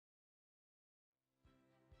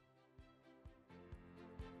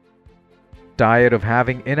Tired of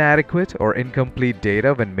having inadequate or incomplete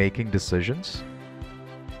data when making decisions?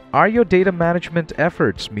 Are your data management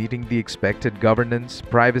efforts meeting the expected governance,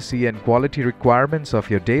 privacy, and quality requirements of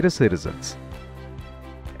your data citizens?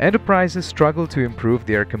 Enterprises struggle to improve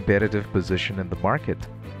their competitive position in the market,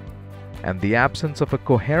 and the absence of a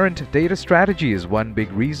coherent data strategy is one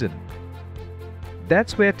big reason.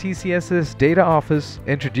 That's where TCS's Data Office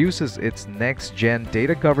introduces its next-gen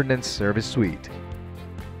data governance service suite.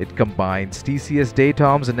 It combines TCS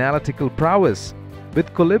Datom's analytical prowess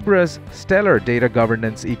with Collibra's stellar data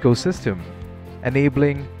governance ecosystem,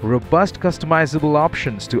 enabling robust customizable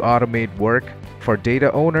options to automate work for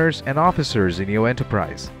data owners and officers in your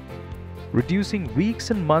enterprise, reducing weeks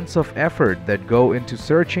and months of effort that go into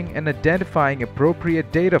searching and identifying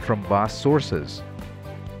appropriate data from vast sources.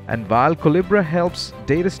 And while Collibra helps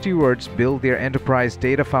data stewards build their enterprise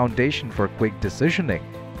data foundation for quick decisioning,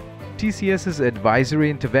 TCS's advisory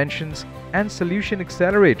interventions and solution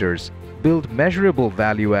accelerators build measurable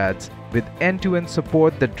value adds with end-to-end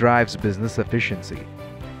support that drives business efficiency.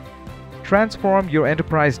 Transform your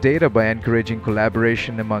enterprise data by encouraging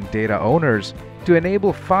collaboration among data owners to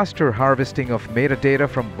enable faster harvesting of metadata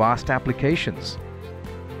from vast applications.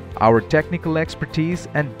 Our technical expertise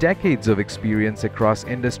and decades of experience across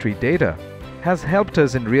industry data has helped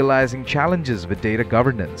us in realizing challenges with data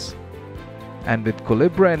governance. And with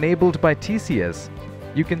Collibra enabled by TCS,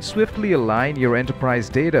 you can swiftly align your enterprise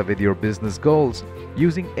data with your business goals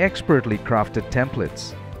using expertly crafted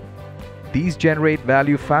templates. These generate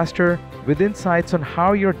value faster with insights on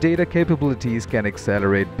how your data capabilities can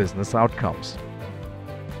accelerate business outcomes.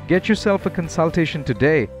 Get yourself a consultation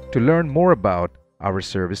today to learn more about our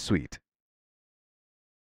service suite.